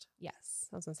host? Yes.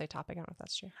 I was going to say topic. I don't know if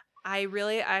that's true.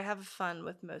 I have fun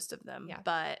with most of them,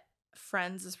 but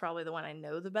Friends is probably the one I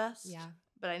know the best. Yeah.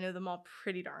 But I know them all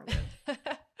pretty darn good.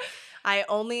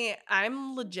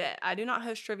 I'm legit. I do not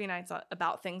host trivia nights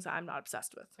about things that I'm not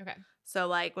obsessed with. Okay. So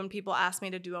like when people ask me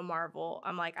to do a Marvel,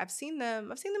 I'm like, I've seen the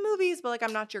movies, but like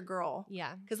I'm not your girl.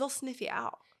 Yeah. Because they'll sniff you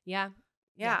out. Yeah.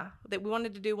 Yeah. We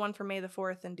wanted to do one for May the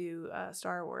 4th and do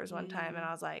Star Wars one time. And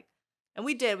I was like, and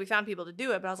we found people to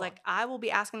do it, but I was like, I will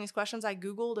be asking these questions I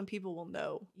Googled and people will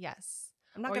know. Yes.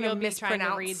 I'm not going to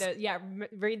mispronounce.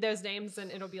 Read those names, and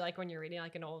it'll be like when you're reading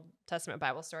like an Old Testament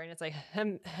Bible story, and it's like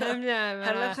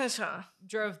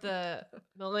drove the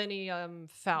Millennium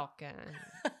Falcon.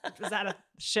 Is that a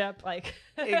ship? Like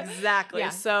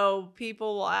exactly. So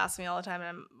people will ask me all the time, and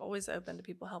I'm always open to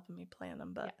people helping me plan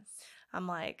them. But I'm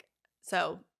like,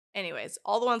 so. Anyways,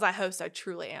 all the ones I host, I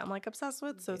truly am like obsessed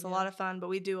with. So it's a lot of fun. But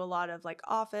we do a lot of like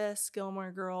Office,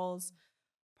 Gilmore Girls.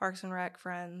 Parks and Rec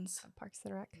friends. Parks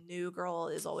and Rec. New Girl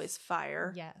is always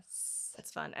fire. Yes.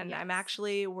 It's fun. And I'm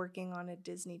actually working on a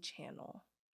Disney Channel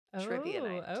trivia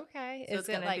night. Okay. So is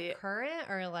it like current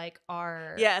or like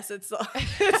our... Yes, it's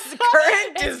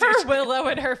current Disney for Willow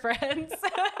and her friends.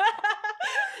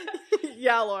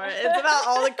 Yeah, Laura. It's about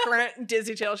all the current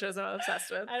Disney Channel shows I'm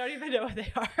obsessed with. I don't even know what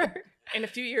they are. In a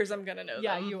few years, I'm going to know them.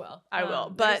 Yeah, you will. I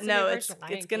will. But no, it's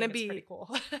going to be... pretty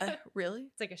cool. Really?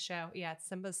 It's like a show. Yeah, it's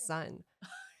Simba's son.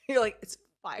 You're like, it's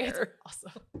fire.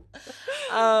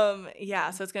 Awesome.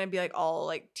 Yeah, so it's gonna be like all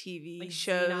like TV Like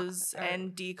shows Xenon, or-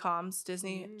 and DComs,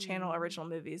 Disney Channel original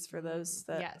movies for those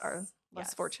that are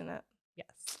less fortunate.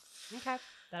 Yes. Okay.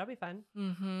 That'll be fun.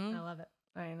 Mm-hmm. I love it.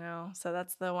 I know. So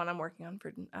that's the one I'm working on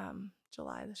for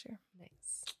July this year.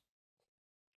 Nice.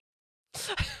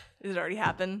 Did it already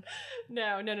happen? No.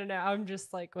 I'm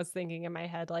just like was thinking in my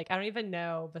head, like, I don't even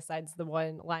know besides the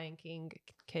one Lion King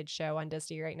kids show on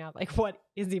Disney right now, like what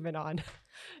is even on.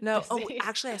 No. Disney. Oh,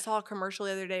 actually I saw a commercial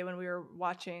the other day when we were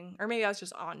watching, or maybe I was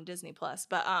just on Disney Plus,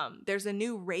 but there's a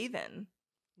new Raven.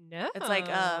 No. It's like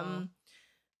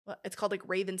it's called like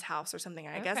Raven's House or something.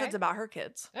 I guess Okay. it's about her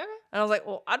kids. Okay. And I was like,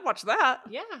 well, I'd watch that.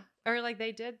 Yeah. Or like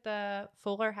they did the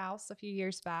Fuller House a few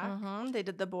years back. Mm-hmm. They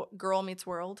did the Girl Meets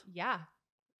World. Yeah.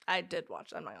 I did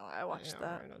watch. I'm not gonna lie, I watched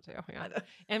that. I know too. Yeah.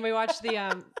 And we watched the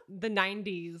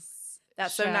 90s.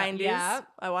 That's so show. 90s. Yeah.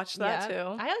 I watched that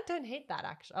too. I didn't hate that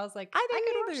actually. I was like, I could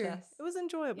didn't watch either. this. It was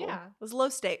enjoyable. Yeah. It was low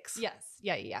stakes. Yes.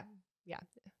 Yeah.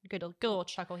 Good little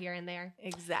chuckle here and there.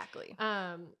 Exactly.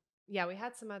 Yeah, we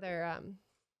had some other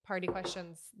party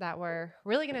questions that were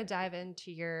really going to dive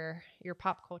into your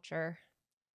pop culture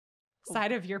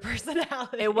side of your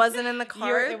personality. It wasn't in the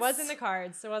cards. It was in the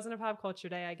cards. So it wasn't a pop culture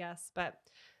day, I guess. But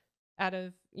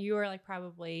you were like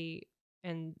probably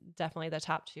and definitely the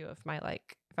top two of my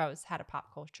like if I had a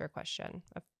pop culture question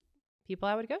of people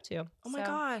I would go to. Oh my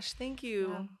gosh, thank you.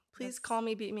 Yeah, Please call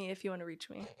me, beat me if you want to reach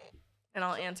me, and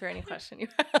I'll answer any question you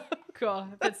have. Cool.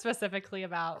 If it's specifically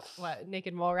about what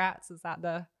naked mole rats, is that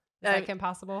Kim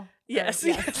Possible? Yes. Or,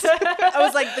 yes. I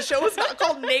was like, the show was not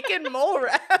called Naked Mole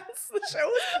Rats. The show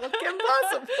was called Kim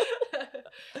Possible.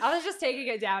 I was just taking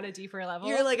it down a deeper level.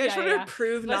 You're like, I should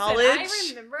improve knowledge. I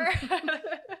remember.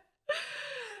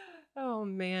 Oh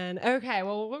man. Okay.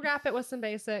 Well, we'll wrap it with some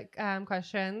basic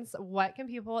questions. What can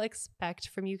people expect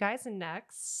from you guys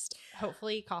next?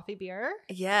 Hopefully, coffee, beer.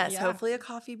 Yes. Yeah. Hopefully, a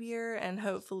coffee, beer, and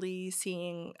hopefully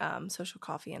seeing social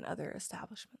coffee in other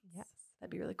establishments. Yes.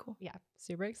 That'd be really cool. Yeah,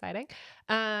 super exciting.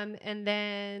 And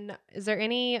then is there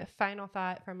any final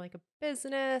thought from like a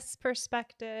business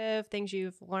perspective, things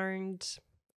you've learned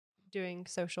doing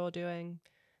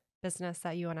business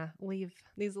that you want to leave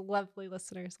these lovely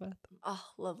listeners with? Oh,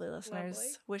 lovely listeners.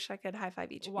 Lovely. Wish I could high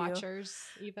five each of Watchers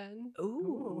even. you.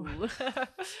 Ooh.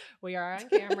 We are on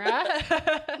camera.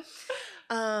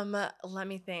 Let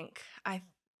me think. I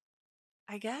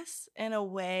guess in a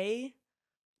way,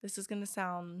 this is going to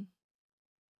sound,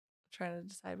 trying to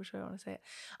decide which way I want to say it.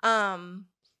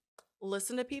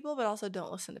 Listen to people, but also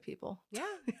don't listen to people. Yeah.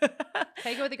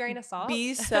 Take it with a grain of salt.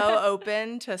 Be so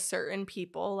open to certain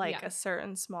people, like Yeah. a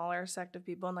certain smaller sect of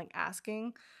people, and like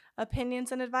asking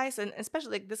opinions and advice. And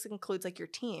especially like this includes like your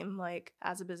team, like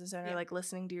as a business owner, Yeah. like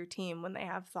listening to your team when they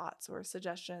have thoughts or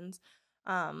suggestions,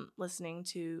 listening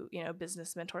to,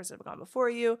 business mentors that have gone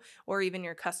before you or even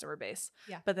your customer base.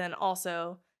 Yeah. But then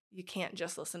also you can't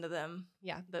just listen to them.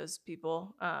 Yeah. Those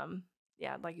people.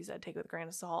 Like you said, take it with a grain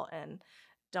of salt and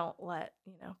don't let,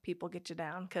 people get you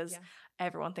down because Yeah.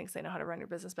 everyone thinks they know how to run your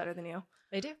business better than you.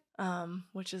 They do.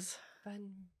 Which is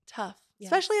Fun. tough, Yeah.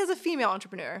 especially as a female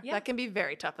entrepreneur. Yeah. That can be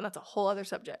very tough, and that's a whole other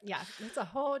subject. Yeah. It's a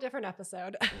whole different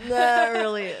episode. That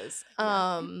really is.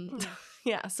 Yeah.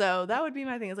 Yeah. So that would be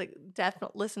my thing. Is like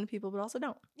definitely listen to people, but also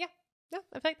don't. No,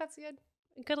 I feel like that's a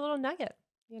good little nugget,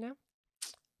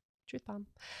 Truth bomb.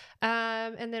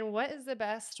 And then what is the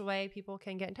best way people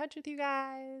can get in touch with you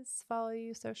guys? Follow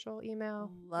you, social,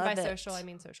 email? Love By it. social, I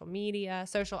mean social media,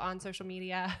 on social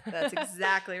media. That's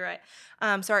exactly right.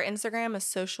 So our Instagram is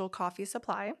Social Coffee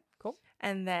Supply. Cool.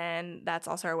 And then that's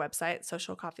also our website,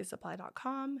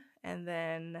 socialcoffeesupply.com. And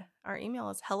then our email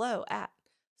is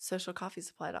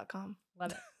hello@socialcoffeesupply.com.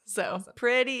 Love it. So Awesome.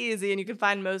 pretty easy. And you can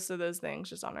find most of those things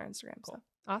just on our Instagram. Cool. So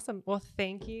Awesome. Well,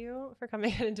 thank you for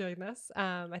coming in and doing this.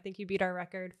 I think you beat our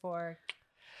record for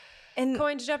and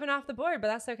coins jumping off the board, but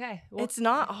that's okay. it's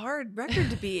not a hard record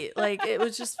to beat. Like it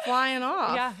was just flying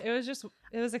off. Yeah, it was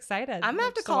excited. I'm gonna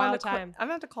have to Just a call wild into I'm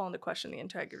gonna have to call into question the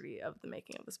integrity of the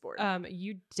making of this board.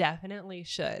 You definitely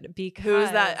should because Who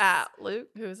is that at, Luke?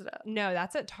 Who is it at? No,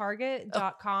 that's at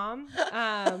target.com.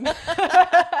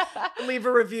 Leave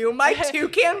a review. My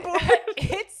Toucan board.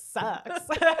 It sucks.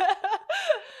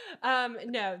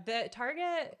 No, the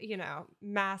Target,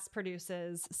 mass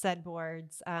produces said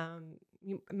boards.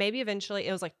 Maybe eventually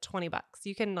it was like $20.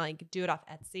 You can like do it off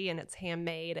Etsy and it's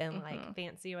handmade and like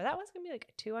fancy. Well, that was gonna be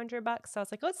like $200. So I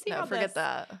was like, let's see how forget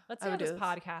that. Let's I see how would do this this.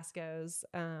 podcast goes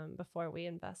before we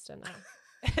invest in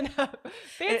a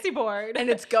fancy board. And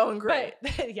it's going great.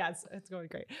 But, yeah, it's going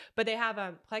great. But they have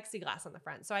plexiglass on the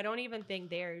front, so I don't even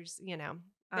think there's they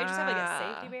just have like a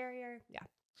safety barrier. Yeah.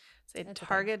 It's a That's a thing.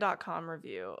 Target.com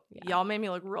review. Yeah. Y'all made me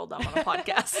look real dumb on a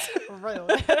podcast.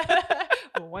 Really?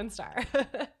 1 star.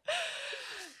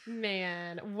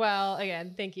 Man. Well,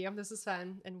 again, thank you. This is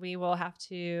fun. And we will have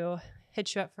to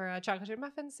hit you up for a chocolate chip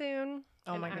muffin soon.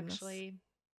 Oh and my goodness. actually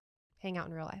hang out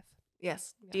in real life.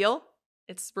 Yes. Yeah. Deal?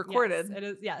 It's recorded. Yes, it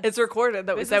is. Yes. It's recorded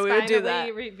that we This said is we would do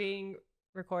finally that. being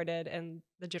recorded and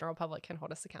the general public can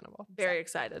hold us accountable. Very So,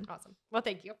 excited. awesome. Well,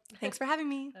 thank you. Thanks for having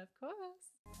me. Of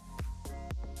course.